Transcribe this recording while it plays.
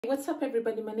What's up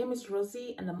everybody, my name is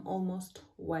Rosie and I'm almost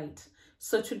white.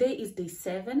 So today is day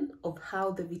 7 of how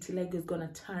the vitiligo is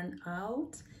gonna turn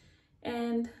out,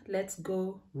 and let's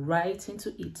go right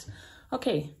into it.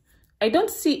 Okay, I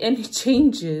don't see any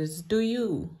changes, do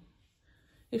you?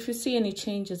 If you see any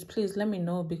changes, please let me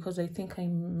know, because I think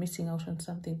I'm missing out on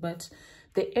something. But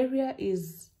the area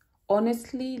is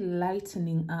honestly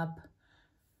lightening up.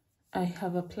 I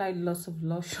have applied lots of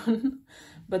lotion,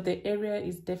 but the area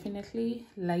is definitely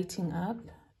lighting up.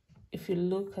 If you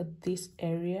look at this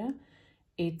area,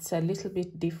 it's a little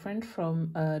bit different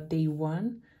from day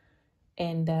 1.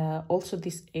 And also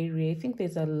this area, I think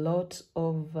there's a lot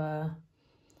of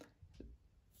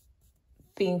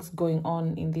things going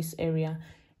on in this area.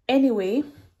 Anyway,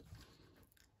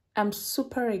 I'm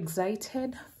super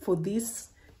excited for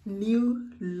this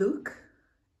new look.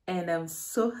 And I'm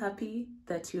so happy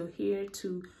that you're here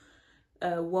to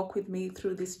walk with me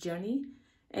through this journey.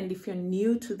 And if you're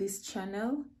new to this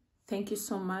channel, thank you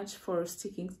so much for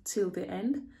sticking till the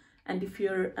end. And if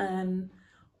you're an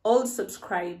old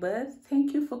subscriber,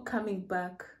 thank you for coming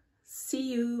back.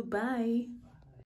 See you. Bye.